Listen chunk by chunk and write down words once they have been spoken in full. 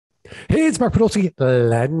Hey, it's Mark Podolsky, the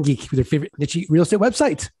Land Geek, with your favorite niche real estate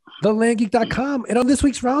website, thelandgeek.com. And on this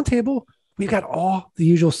week's roundtable, we've got all the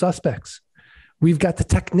usual suspects. We've got the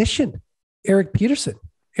technician, Erik Peterson.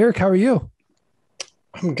 Erik, how are you?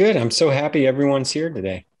 I'm good. I'm so happy everyone's here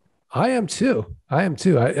today. I am too. I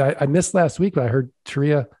missed last week, but I heard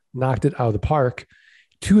Taria knocked it out of the park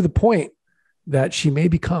to the point that she may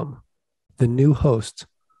become the new host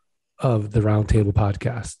of the Roundtable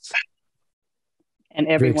podcasts. And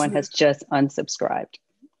everyone has just unsubscribed.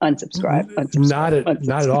 Not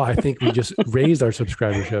at all. I think we just raised our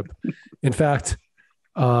subscribership. In fact,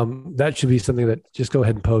 that should be something that just go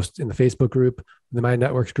ahead and post in the Facebook group, the My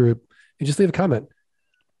Networks group, and just leave a comment.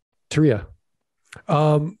 Taria.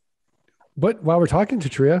 But while we're talking to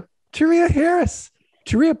Taria Harris.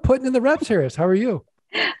 Taria putting in the reps, Harris. How are you?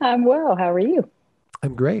 I'm well. How are you?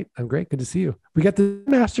 I'm great. Good to see you. We got the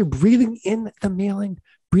master breathing in the mailing,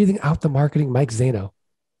 breathing out the marketing, Mike Zaino.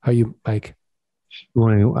 How are you, Mike?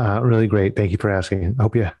 Doing really great. Thank you for asking. I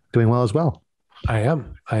hope you're doing well as well. I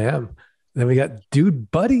am. Then we got Dude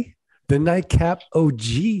Buddy, the Nightcap OG,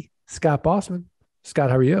 Scott Bossman. Scott,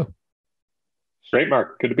 how are you? Great,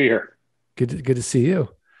 Mark. Good to be here. Good to see you.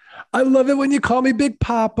 I love it when you call me Big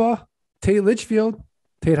Papa. Tate Litchfield.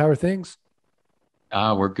 Tate, how are things?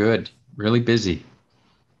 We're good. Really busy.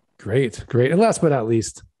 Great. And last but not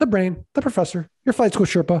least, the brain, the professor, your flight school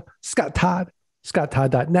Sherpa, Scott Todd,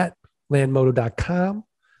 scotttodd.net, landmoto.com.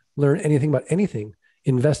 Learn anything about anything,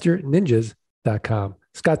 investorninjas.com.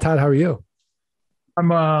 Scott Todd, how are you? I'm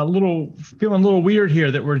feeling a little weird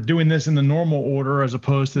here that we're doing this in the normal order as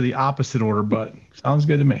opposed to the opposite order, but sounds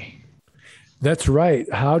good to me. That's right.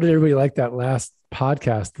 How did everybody like that last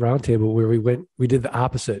podcast roundtable where we did the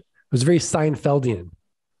opposite? It was very Seinfeldian.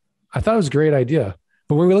 I thought it was a great idea.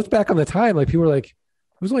 But when we looked back on the time, like people were like,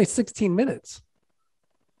 it was only 16 minutes.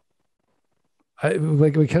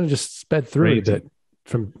 We kind of just sped through it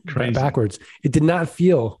from backwards. It did not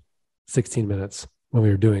feel 16 minutes when we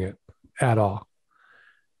were doing it at all.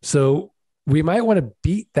 So we might want to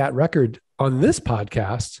beat that record on this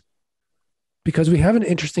podcast because we have an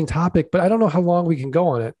interesting topic, but I don't know how long we can go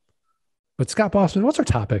on it. But Scott Bossman, what's our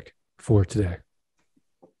topic for today?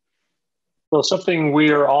 Well, something we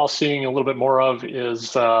are all seeing a little bit more of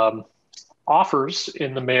is offers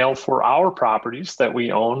in the mail for our properties that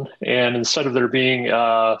we own. And instead of there being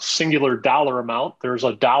a singular dollar amount, there's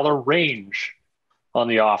a dollar range on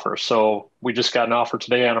the offer. So we just got an offer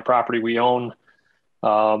today on a property we own.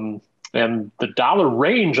 And the dollar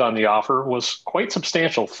range on the offer was quite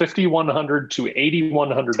substantial, $5,100 to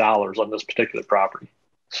 $8,100 on this particular property.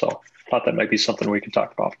 So I thought that might be something we could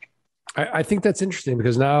talk about. I think that's interesting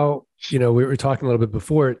because now, we were talking a little bit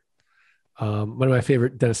before it. One of my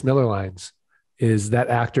favorite Dennis Miller lines is that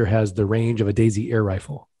actor has the range of a Daisy air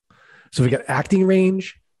rifle. So we got acting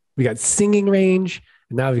range, we got singing range,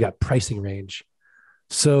 and now we got pricing range.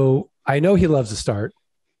 So I know he loves to start.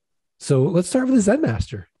 So let's start with the Zen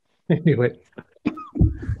Master.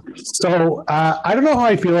 So I don't know how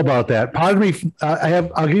I feel about that. Part of me,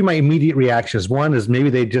 I'll give you my immediate reactions. One is maybe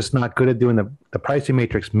they're just not good at doing the pricing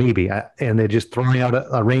matrix, maybe, and they're just throwing out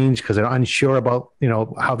a range because they're unsure about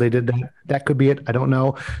how they did that. That could be it. I don't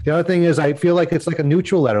know. The other thing is I feel like it's like a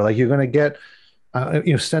neutral letter. Like you're going to get,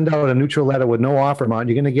 send out a neutral letter with no offer amount.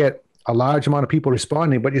 You're going to get a large amount of people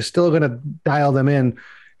responding, but you're still going to dial them in,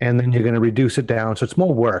 and then you're going to reduce it down. So it's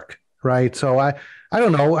more work, right? So I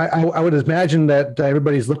don't know. I would imagine that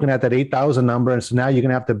everybody's looking at that 8,000 number. And so now you're going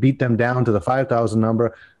to have to beat them down to the 5,000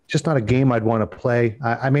 number. Just not a game I'd want to play.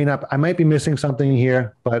 I might be missing something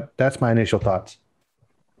here, but that's my initial thoughts.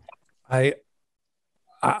 I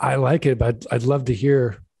like it, but I'd love to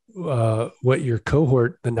hear what your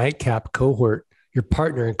cohort, the Nightcap cohort, your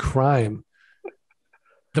partner in crime,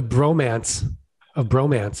 the bromance of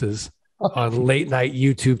bromances on late night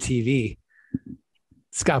YouTube TV,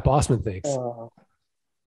 Scott Bossman thinks.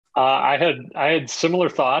 I had similar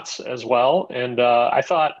thoughts as well, and I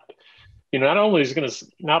thought, not only is this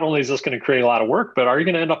going to create a lot of work, but are you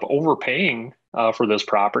going to end up overpaying for this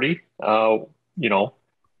property?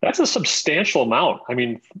 That's a substantial amount. I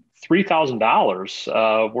mean,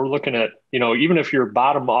 $3,000. We're looking at even if your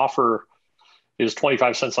bottom offer is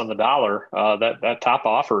 25 cents on the dollar, that top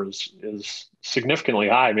offer is significantly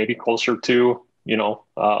high, maybe closer to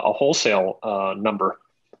a wholesale number.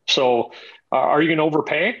 So are you going to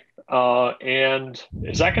overpay? And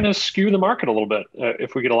is that going to skew the market a little bit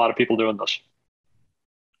if we get a lot of people doing this?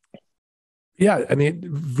 Yeah, I mean,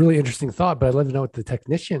 really interesting thought, but I'd love to know what the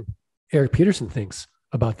technician, Erik Peterson, thinks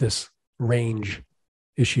about this range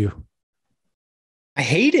issue. I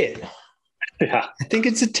hate it. Yeah. I think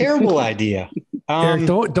it's a terrible idea. Erik,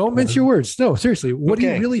 don't mince your words. No, seriously. What do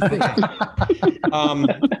you really think?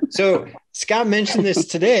 So Scott mentioned this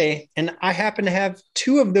today, and I happen to have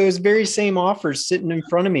two of those very same offers sitting in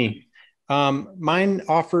front of me. Mine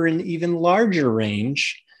offer an even larger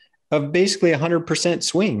range of basically 100%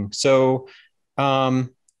 swing. So, and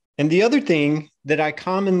the other thing that I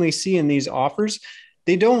commonly see in these offers,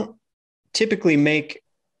 they don't typically make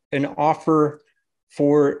an offer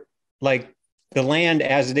for like the land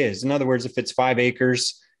as it is. In other words, if it's 5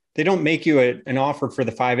 acres, they don't make you an offer for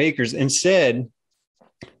the 5 acres. Instead,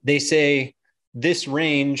 they say this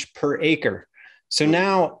range per acre. So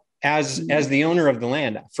now as the owner of the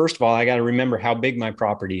land, first of all, I got to remember how big my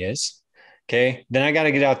property is. Okay. Then I got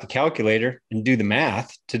to get out the calculator and do the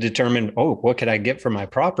math to determine, what could I get for my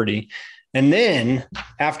property? And then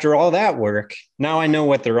after all that work, now I know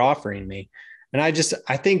what they're offering me. And I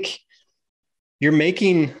think you're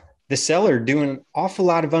making the seller do an awful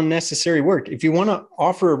lot of unnecessary work. If you want to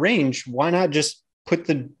offer a range, why not just put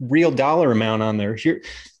the real dollar amount on there? Here,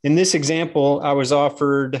 in this example, I was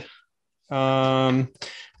offered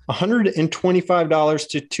 $125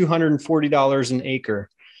 to $240 an acre.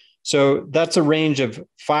 So that's a range of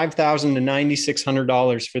 $5,000 to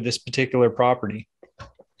 $9,600 for this particular property.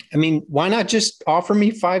 I mean, why not just offer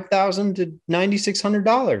me $5,000 to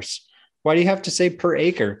 $9,600? Why do you have to say per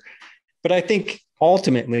acre? But I think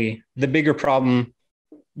ultimately the bigger problem,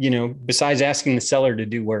 besides asking the seller to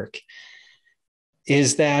do work,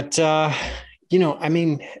 is that,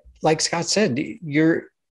 like Scott said,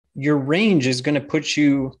 your range is going to put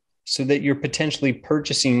you so that you're potentially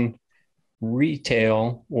purchasing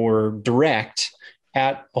retail or direct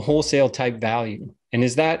at a wholesale type value. And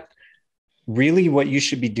is that really what you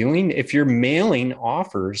should be doing? If you're mailing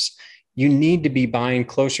offers, you need to be buying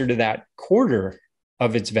closer to that quarter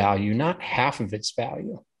of its value, not half of its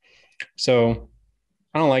value. So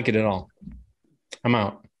I don't like it at all. I'm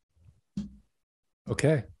out.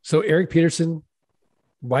 Okay. So Erik Peterson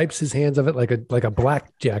wipes his hands of it like a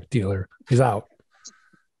blackjack dealer. He's out.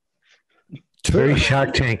 Very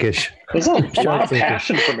Shark Tankish. There's a lot of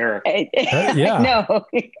passion from Erik. Yeah. No.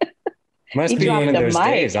 Must be one of those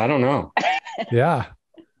days. I don't know. Yeah.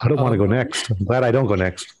 I don't want to go next. I'm glad I don't go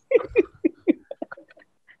next.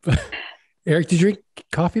 Erik, did you drink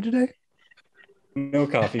coffee today? No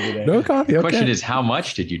coffee today. No coffee. The Okay. question is, how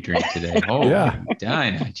much did you drink today? Oh, Yeah.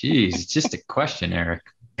 Dinah. Geez, it's just a question, Erik.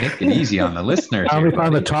 Make it easy on the listeners. Now we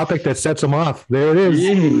found the topic that sets them off. There it is.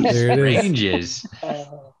 There it is. Ranges.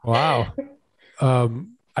 Wow.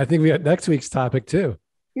 I think we got next week's topic too.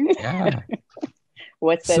 Yeah.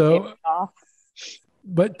 What's that? So,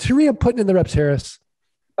 but Taria, putting in the reps, Harris,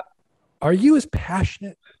 are you as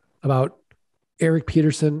passionate about Erik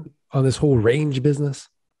Peterson on this whole range business?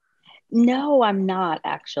 No, I'm not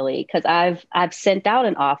actually, because I've sent out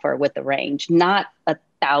an offer with the range, not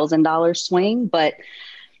 $1,000 swing, but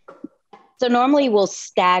so normally we'll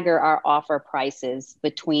stagger our offer prices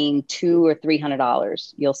between $200 or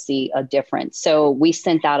 $300. You'll see a difference. So we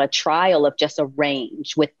sent out a trial of just a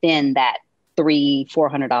range within that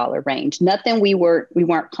 $300-$400 range. Nothing we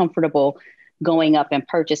weren't comfortable going up and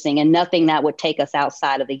purchasing, and nothing that would take us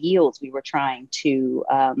outside of the yields we were trying to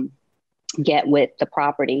get with the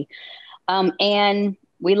property. And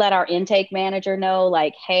we let our intake manager know,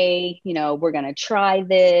 like, hey, we're going to try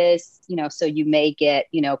this, so you may get,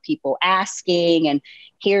 people asking, and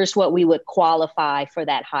here's what we would qualify for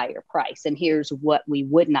that higher price. And here's what we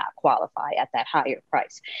would not qualify at that higher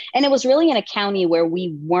price. And it was really in a county where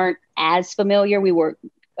we weren't as familiar. We were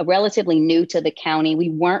relatively new to the county. We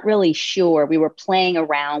weren't really sure. We were playing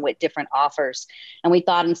around with different offers. And we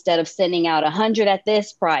thought, instead of sending out 100 at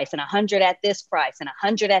this price and 100 at this price and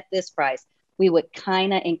 100 at this price, we would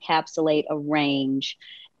kind of encapsulate a range,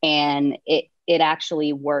 and it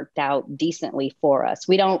actually worked out decently for us.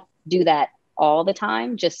 We don't do that all the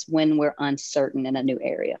time, just when we're uncertain in a new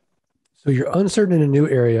area. So you're uncertain in a new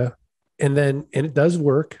area, and it does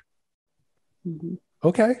work. Mm-hmm.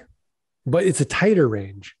 Okay. But it's a tighter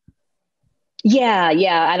range. Yeah.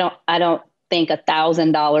 I don't think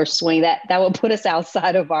 $1,000 swing that would put us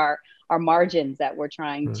outside of our margins that we're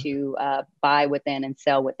trying to buy within and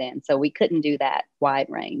sell within. So we couldn't do that wide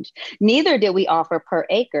range. Neither did we offer per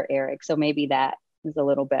acre, Erik. So maybe that is a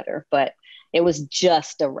little better, but it was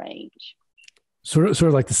just a range. Sort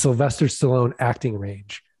of like the Sylvester Stallone acting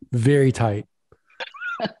range. Very tight.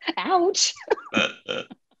 Ouch.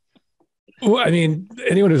 Well, I mean,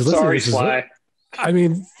 anyone who's listening, Sorry, Sly. I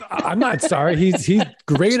mean, I'm not sorry. He's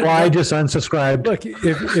great. Sly just unsubscribed. Look,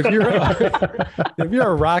 if you're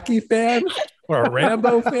a Rocky fan or a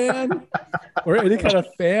Rambo fan or any kind of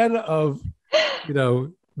fan of,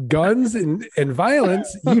 the guns and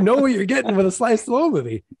violence, you know what you're getting with a Sly Stallone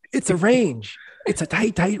movie. It's a range. It's a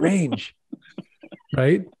tight range,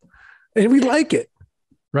 right? And we like it,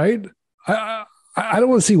 right? I don't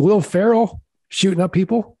want to see Will Ferrell shooting up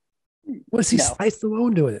people. I want to see Sly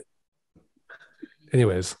Stallone doing it.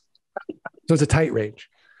 Anyways, so it's a tight range.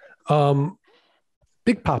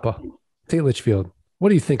 Big Papa, Tate Litchfield, what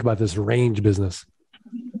do you think about this range business?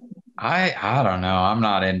 I don't know. I'm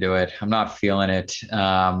not into it. I'm not feeling it.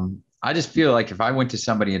 I just feel like if I went to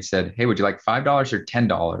somebody and said, hey, would you like $5 or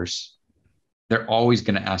 $10? They're always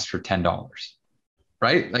going to ask for $10,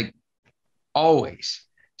 right? Like always.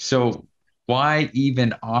 So why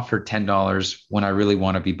even offer $10 when I really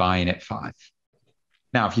want to be buying at $5?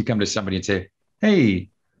 Now, if you come to somebody and say, hey,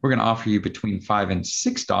 we're going to offer you between $5 and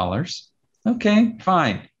 $6. Okay,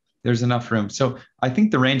 fine. There's enough room. So I think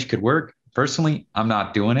the range could work. Personally, I'm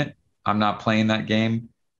not doing it. I'm not playing that game.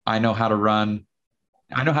 I know how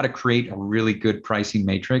to create a really good pricing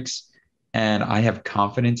matrix, and I have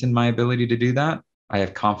confidence in my ability to do that. I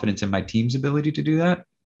have confidence in my team's ability to do that.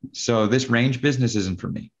 So this range business isn't for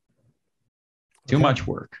me. Too much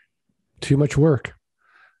work. Too much work.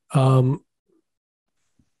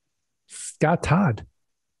 Scott Todd.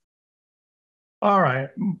 All right,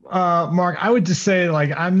 Mark, I would just say,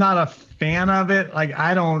 like, I'm not a fan of it. Like,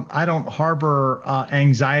 I don't harbor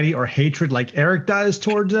anxiety or hatred like Erik does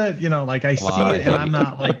towards it. You know, like I see it and I'm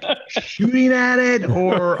not like shooting at it,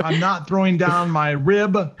 or I'm not throwing down my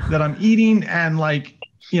rib that I'm eating and like,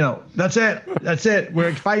 you know, that's it.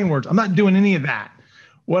 We're fighting words. I'm not doing any of that.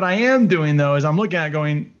 What I am doing though is I'm looking at it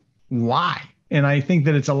going, why? And I think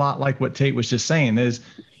that it's a lot like what Tate was just saying is,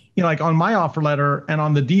 you know, like on my offer letter and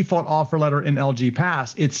on the default offer letter in LG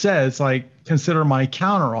Pass, it says like, consider my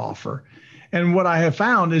counter offer. And what I have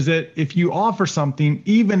found is that if you offer something,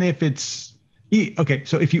 even if it's, okay,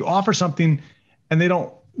 so if you offer something and they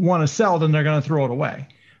don't want to sell, then they're going to throw it away.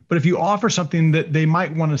 But if you offer something that they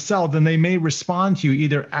might want to sell, then they may respond to you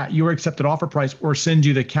either at your accepted offer price or send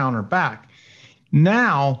you the counter back.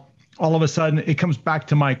 Now, all of a sudden it comes back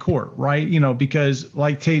to my court, right? You know, because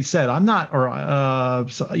like Tate said,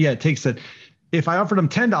 Tate said, if I offered them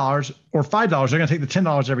 $10 or $5, they're going to take the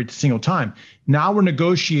 $10 every single time. Now we're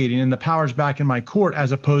negotiating and the power's back in my court,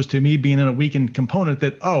 as opposed to me being in a weakened component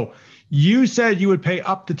that, oh, you said you would pay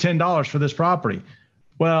up to $10 for this property.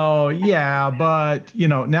 Well, yeah, but you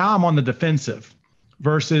know, now I'm on the defensive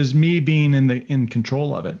versus me being in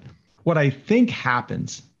control of it. What I think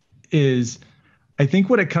happens is, I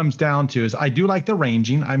think what it comes down to is I do like the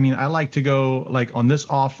ranging. I mean, I like to go like on this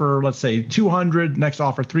offer, let's say 200, next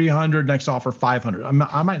offer 300, next offer 500.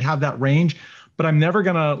 I might have that range, but I'm never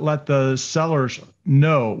going to let the sellers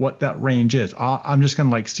know what that range is. I'm just going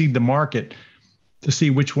to like seed the market to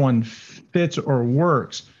see which one fits or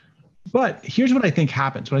works. But here's what I think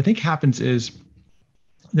happens. What I think happens is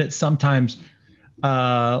that sometimes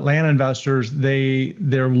land investors,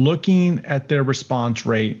 they're looking at their response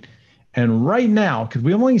rate. And right now, because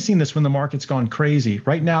we've only seen this when the market's gone crazy,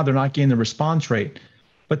 right now they're not getting the response rate.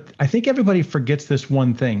 But I think everybody forgets this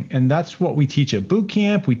one thing, and that's what we teach at boot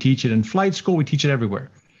camp, we teach it in flight school, we teach it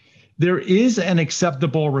everywhere. There is an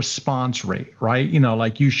acceptable response rate, right? You know,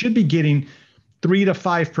 like you should be getting 3 to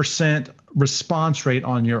 5% response rate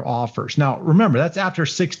on your offers. Now, remember, that's after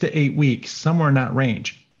 6 to 8 weeks, somewhere in that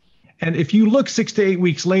range. And if you look 6 to 8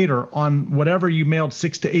 weeks later on whatever you mailed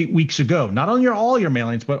 6 to 8 weeks ago, not on all your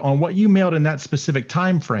mailings, but on what you mailed in that specific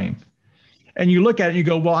time frame, and you look at it and you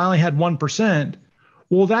go, well, I only had 1%.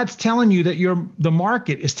 Well, that's telling you that the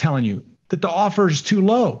market is telling you that the offer is too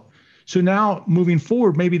low. So now moving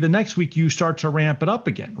forward, maybe the next week you start to ramp it up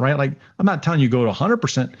again, right? Like I'm not telling you go to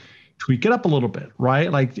 100%, tweak it up a little bit,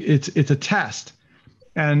 right? Like it's a test.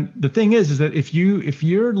 And the thing is that if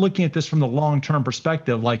you're looking at this from the long-term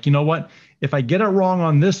perspective, like, you know what, if I get it wrong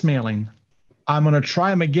on this mailing, I'm going to try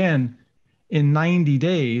them again in 90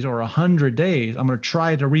 days or 100 days. I'm going to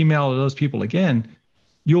try to remail to those people again.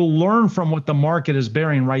 You'll learn from what the market is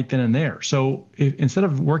bearing right then and there. So instead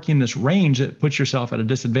of working this range that puts yourself at a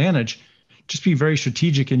disadvantage, just be very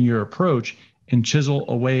strategic in your approach and chisel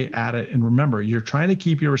away at it. And remember, you're trying to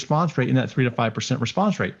keep your response rate in that 3 to 5%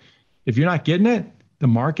 response rate. If you're not getting it, the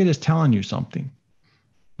market is telling you something.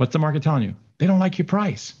 What's the market telling you? They don't like your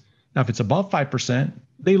price. Now, if it's above 5%,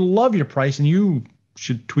 they love your price and you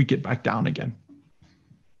should tweak it back down again.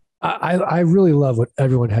 I really love what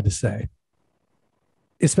everyone had to say,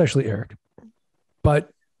 especially Erik. But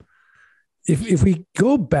if we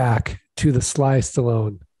go back to the Sly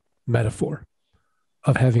Stallone metaphor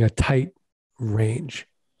of having a tight range,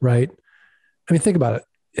 right? I mean, think about it.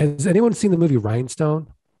 Has anyone seen the movie Rhinestone,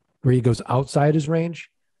 where he goes outside his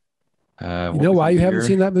range? You know why you haven't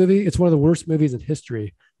seen that movie? It's one of the worst movies in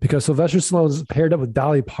history because Sylvester Stallone's paired up with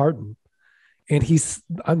Dolly Parton, and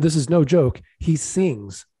this is no joke. He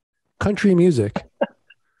sings country music.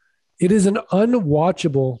 It is an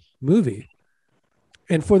unwatchable movie.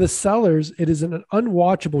 And for the sellers, it is an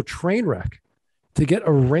unwatchable train wreck. To get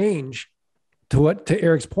a range, to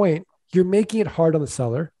Erik's point, you're making it hard on the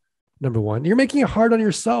seller. Number one, you're making it hard on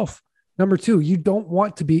yourself. Number two, you don't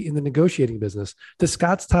want to be in the negotiating business. To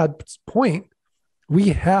Todd's point, we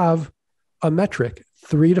have a metric,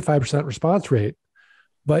 3 to 5% response rate,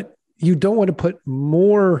 but you don't want to put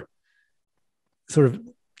more sort of,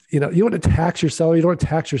 you want to tax your seller. You don't want to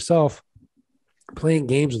tax yourself playing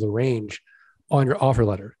games with the range on your offer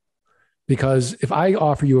letter. Because if I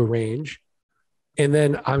offer you a range and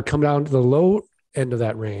then I come down to the low end of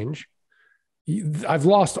that range, I've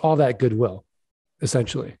lost all that goodwill,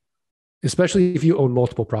 essentially, especially if you own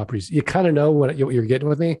multiple properties. You kind of know what you're getting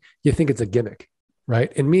with me. You think it's a gimmick,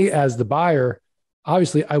 right? And me as the buyer,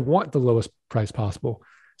 obviously, I want the lowest price possible.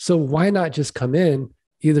 So why not just come in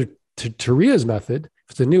either to Taria's method,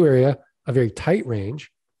 if it's a new area, a very tight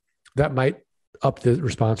range, that might up the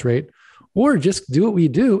response rate, or just do what we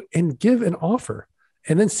do and give an offer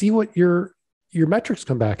and then see what your metrics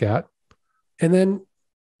come back at and then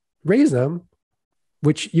raise them,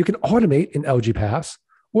 which you can automate in LG Pass,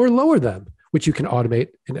 or lower them, which you can automate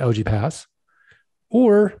in LG Pass,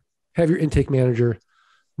 or have your intake manager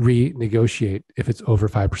renegotiate if it's over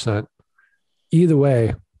 5%. Either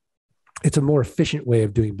way, it's a more efficient way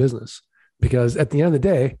of doing business because at the end of the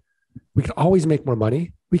day, we can always make more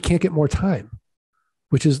money. We can't get more time,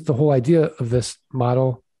 which is the whole idea of this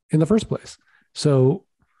model in the first place. So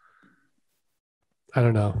I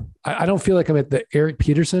don't know. I don't feel like I'm at the Erik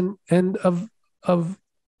Peterson end of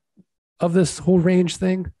this whole range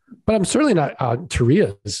thing, but I'm certainly not on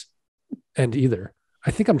Taria's end either.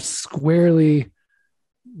 I think I'm squarely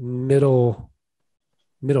middle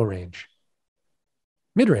range,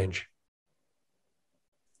 mid-range.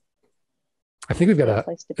 I think we've got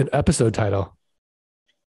an episode title,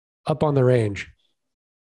 Up on the Range.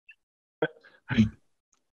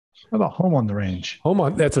 How about Home on the Range?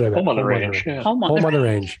 That's what I meant. Home on the Range. Yeah. Home on the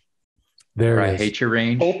Range. There it is. I Hate Your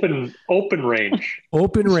Range. Open Range.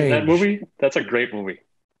 Open Range. That movie? That's a great movie.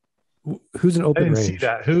 Who's an Open I didn't Range? see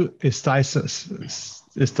that. Who is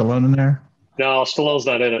Stallone in there? No, Stallone's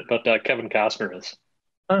not in it, but Kevin Costner is.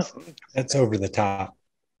 That's over the top.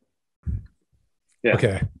 Yeah.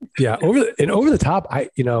 Okay. Yeah. Over the top.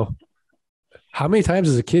 How many times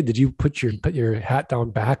as a kid did you put your hat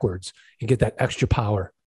down backwards and get that extra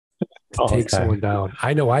power to take someone down?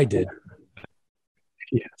 I know I did.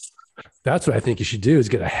 Yes. That's what I think you should do is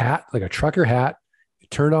get a hat, like a trucker hat,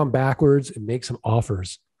 turn on backwards and make some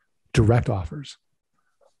offers, direct offers.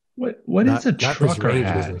 What is a trucker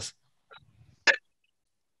hat? Business.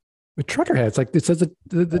 A trucker hat. It's like it says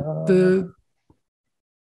the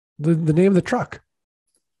name of the truck.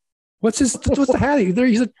 What's the hat? There,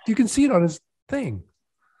 you can see it on his thing.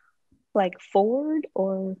 like Ford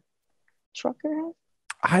or trucker hat?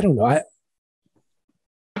 I don't know.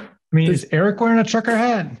 I mean, is Erik wearing a trucker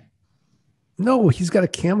hat? No, he's got a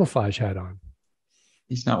camouflage hat on.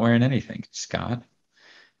 He's not wearing anything, Scott.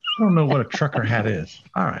 I don't know what a trucker hat is.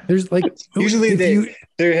 All right. There's like usually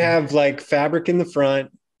they have like fabric in the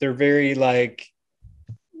front. They're very like,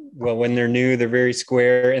 well, when they're new, they're very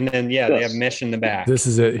square, and then they have mesh in the back. This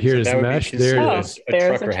is it. Here's so mesh. There it is.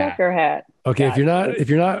 There's a trucker hat. Okay, if you're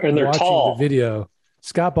not And they're watching tall. the video,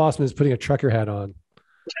 Scott Bossman is putting a trucker hat on.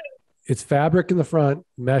 It's fabric in the front,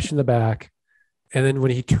 mesh in the back, and then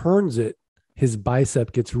when he turns it, his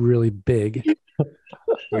bicep gets really big.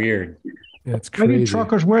 Weird. Yeah, it's Why crazy. do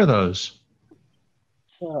truckers wear those?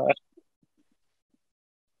 Well,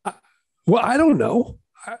 I don't know.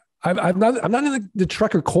 I'm not in the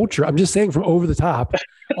trucker culture. I'm just saying from over the top,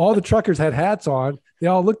 all the truckers had hats on. They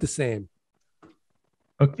all look the same.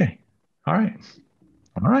 Okay. All right.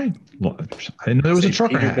 Well, I didn't know there was a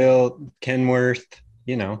trucker hat. Peterbilt, Kenworth,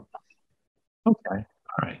 you know. Okay. All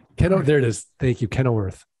right. There it is. Thank you,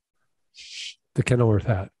 Kenilworth. The Kenilworth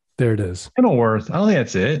hat. There it is. Kenilworth. I don't think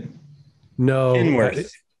that's it. No.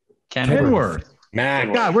 Kenworth. Kenworth.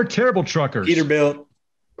 Mac. God, we're terrible truckers. Peterbilt.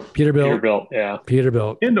 Peterbilt. Yeah.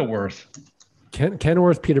 Peterbilt. Kenilworth.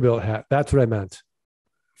 Kenworth Peterbilt hat. That's what I meant.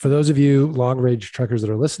 For those of you long range truckers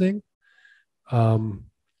that are listening,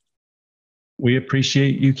 We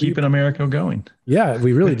appreciate you keeping America going. yeah,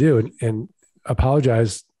 we really do, and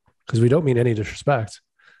apologize because we don't mean any disrespect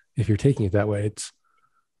if you're taking it that way.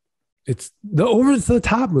 It's the over the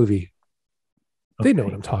top movie. They know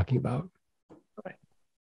what I'm talking about. Right.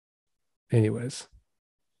 Anyways,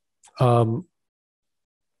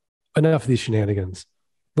 enough of these shenanigans.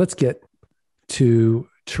 Let's get to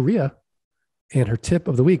Taria and her tip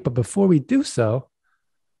of the week. But before we do so,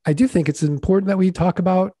 I do think it's important that we talk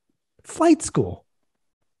about flight school.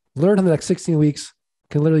 Learn in the next 16 weeks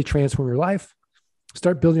can literally transform your life.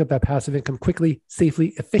 Start building up that passive income quickly,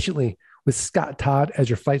 safely, efficiently with Scott Todd as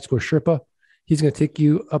your flight school Sherpa. He's going to take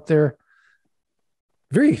you up there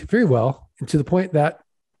very, very well, and to the point that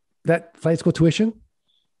that flight school tuition,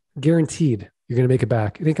 guaranteed, you're going to make it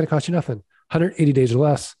back. It ain't going to cost you nothing. 180 days or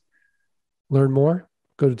less. Learn more.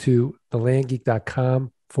 Go to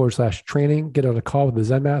thelandgeek.com/training. Get on a call with the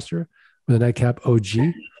Zen Master with a Nightcap OG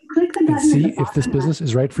and see if this business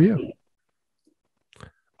is right for you.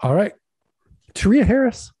 All right. Taria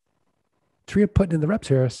Harris. Taria putting in the reps,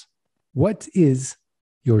 Harris. What is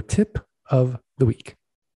your tip of the week?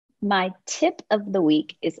 My tip of the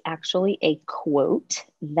week is actually a quote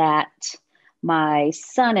that my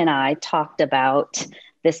son and I talked about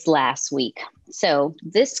this last week. So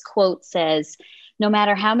this quote says, no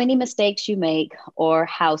matter how many mistakes you make or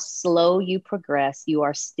how slow you progress, you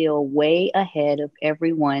are still way ahead of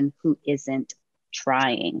everyone who isn't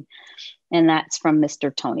trying. And that's from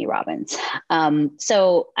Mr. Tony Robbins.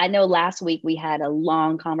 So I know last week we had a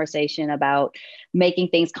long conversation about making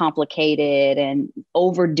things complicated and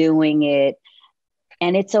overdoing it.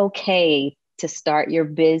 And it's okay to start your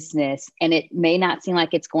business. And it may not seem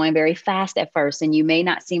like it's going very fast at first. And you may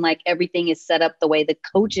not seem like everything is set up the way the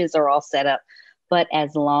coaches are all set up. But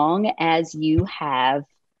as long as you have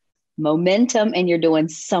momentum and you're doing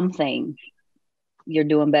something, you're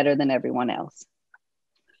doing better than everyone else.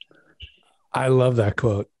 I love that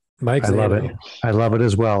quote. Mike, I love it. I love it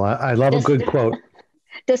as well. I love a good quote.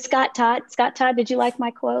 Does Scott Todd, did you like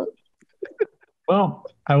my quote? Well,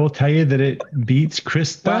 I will tell you that it beats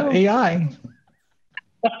Chris.ai.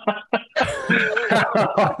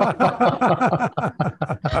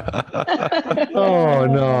 Oh,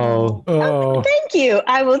 no. Oh, thank you.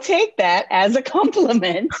 I will take that as a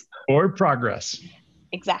compliment. Or progress.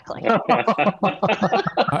 Exactly. I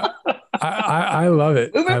love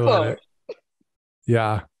it. I love it.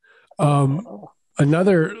 Yeah.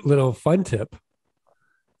 Another little fun tip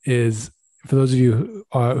is for those of you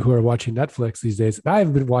who are watching Netflix these days.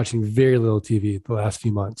 I've been watching very little TV the last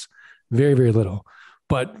few months, very, very little.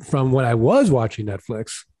 But from when I was watching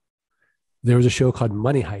Netflix, there was a show called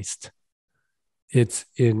Money Heist. It's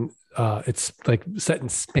like set in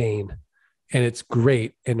Spain, and it's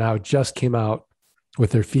great. And now it just came out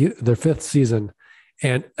with their fifth season.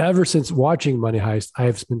 And ever since watching Money Heist, I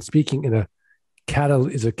have been speaking in a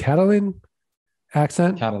Catalan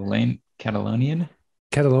accent? Catalonian?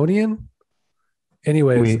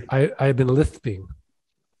 Anyways, I've been lisping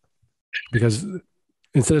because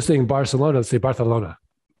instead of saying Barcelona, let's say Barcelona.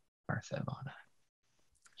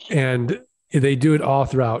 And they do it all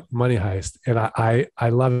throughout Money Heist. And I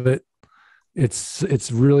love it.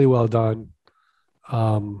 It's really well done.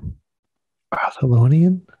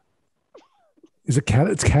 Barcelonian? Is it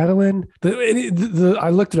it's Catalan? I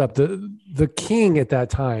looked it up. The king at that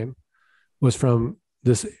time was from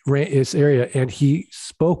this area, and he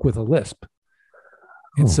spoke with a lisp.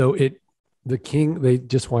 And so they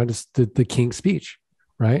just wanted the king's speech,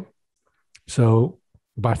 right? So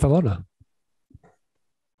Barcelona.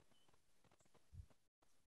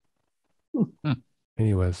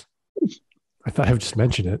 Anyways, I thought I would just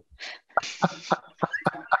mention it.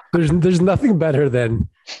 There's nothing better than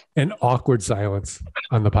an awkward silence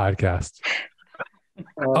on the podcast.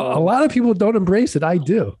 A lot of people don't embrace it. I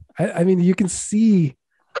do. I mean, you can see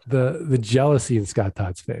the jealousy in Scott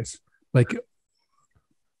Todd's face. Like,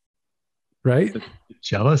 right?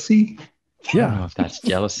 Jealousy? Yeah. I don't know if that's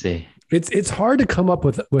jealousy. It's hard to come up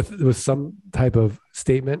with some type of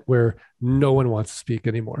statement where no one wants to speak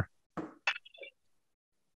anymore.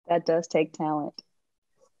 That does take talent.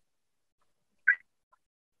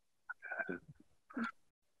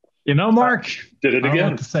 You know, Mark did it again. I don't know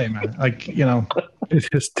what to say, man. Like, it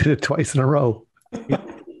just did it twice in a row.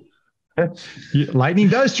 Lightning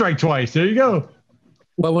does strike twice. There you go.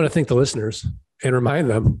 Well, I want to thank the listeners and remind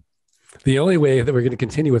them the only way that we're going to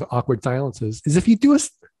continue with awkward silences is if you do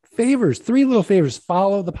us favors, 3 little favors.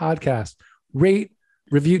 Follow the podcast, rate,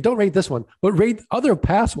 review. Don't rate this one, but rate other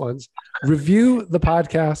past ones. Review the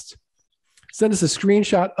podcast. Send us a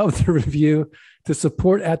screenshot of the review to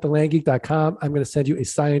support@thelandgeek.com. I'm going to send you a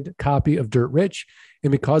signed copy of Dirt Rich.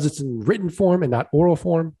 And because it's in written form and not oral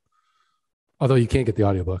form, although you can't get the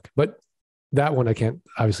audiobook, but that one I can't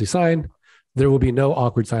obviously sign, there will be no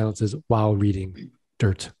awkward silences while reading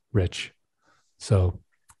Dirt Rich. So,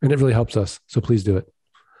 and it really helps us. So please do it.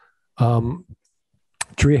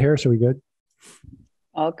 Taria Harris, are we good?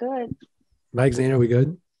 All good. Mike Zaino, are we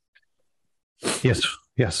good?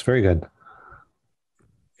 Yes. Very good.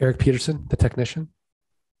 Erik Peterson, the technician.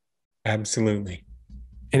 Absolutely.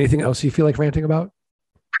 Anything else you feel like ranting about?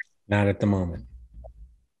 Not at the moment.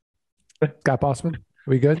 Scott Bossman, are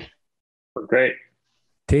we good? We're great.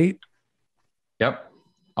 Tate? Yep.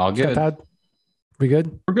 All good. Todd? We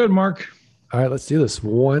good? We're good, Mark. All right, let's do this.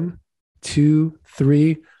 1, 2,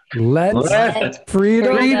 3. Let's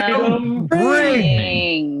freedom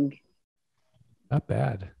bring. Not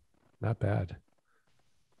bad. Not bad.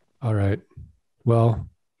 All right. Well,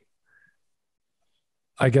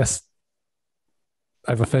 I guess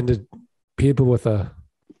I've offended people with a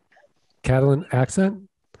Catalan accent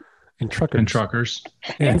and truckers.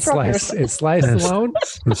 And Slice Alone.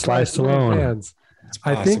 And Slice Alone. Fans.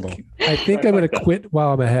 I think I'm going to quit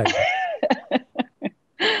while I'm ahead.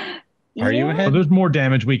 Are you ahead? Well, there's more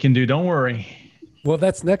damage we can do. Don't worry. Well,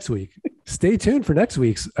 that's next week. Stay tuned for next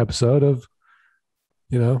week's episode of,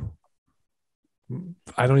 I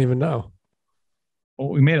don't even know. Well,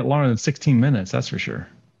 we made it longer than 16 minutes. That's for sure.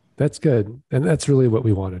 That's good. And that's really what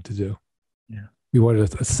we wanted to do. Yeah. We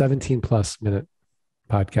wanted a 17 plus minute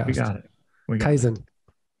podcast. We got it. Kaizen.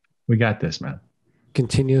 We got this, man.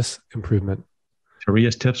 Continuous improvement.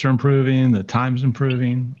 Taria's tips are improving. The time's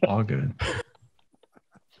improving. All good.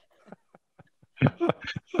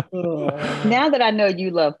 Now that I know you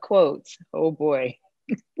love quotes, oh boy.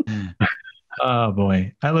 Oh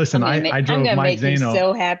boy. I drove Mike Zaino.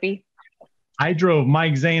 So happy. I drove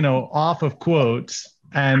Mike Zaino off of quotes,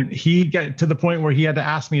 and he got to the point where he had to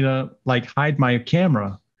ask me to hide my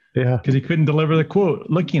camera. Yeah. Because he couldn't deliver the quote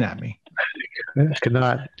looking at me. Could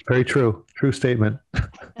not. Very true. True statement.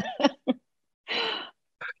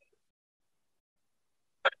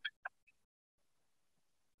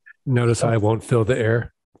 Notice I won't fill the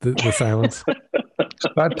air, the silence.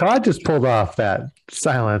 Todd just pulled off that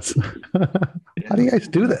silence. How do you guys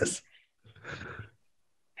do this?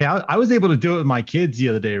 Hey, I was able to do it with my kids the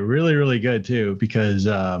other day. Really, really good too, because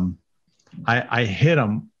I hit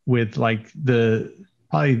them with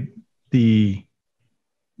probably the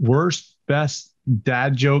worst, best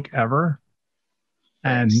dad joke ever.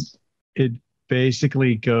 And it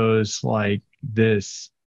basically goes like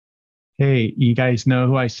this. Hey, you guys know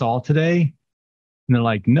who I saw today? And they're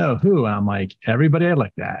like, no, who? And I'm like, everybody I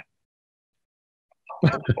looked at.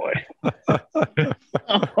 Oh boy.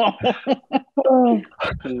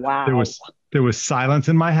 Wow. There was silence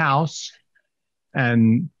in my house,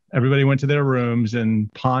 and everybody went to their rooms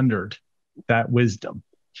and pondered that wisdom.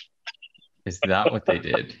 Is that what they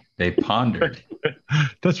did? They pondered.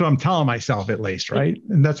 That's what I'm telling myself, at least, right?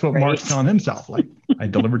 And that's what Mark's telling himself. I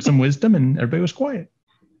delivered some wisdom and everybody was quiet.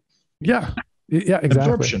 Yeah,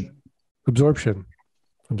 exactly. Absorption.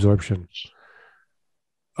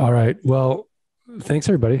 All right. Well, thanks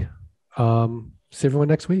everybody. See everyone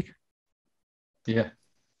next week. Yeah.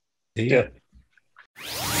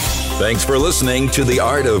 Thanks for listening to the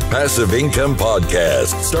Art of Passive Income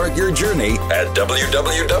podcast. Start your journey at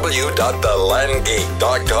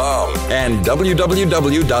www.thelandgeek.com and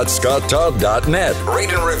www.scotttodd.net. Rate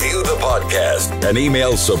and review the podcast and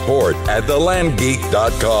email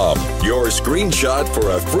support@thelandgeek.com. Your screenshot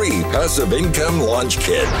for a free passive income launch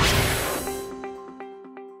kit.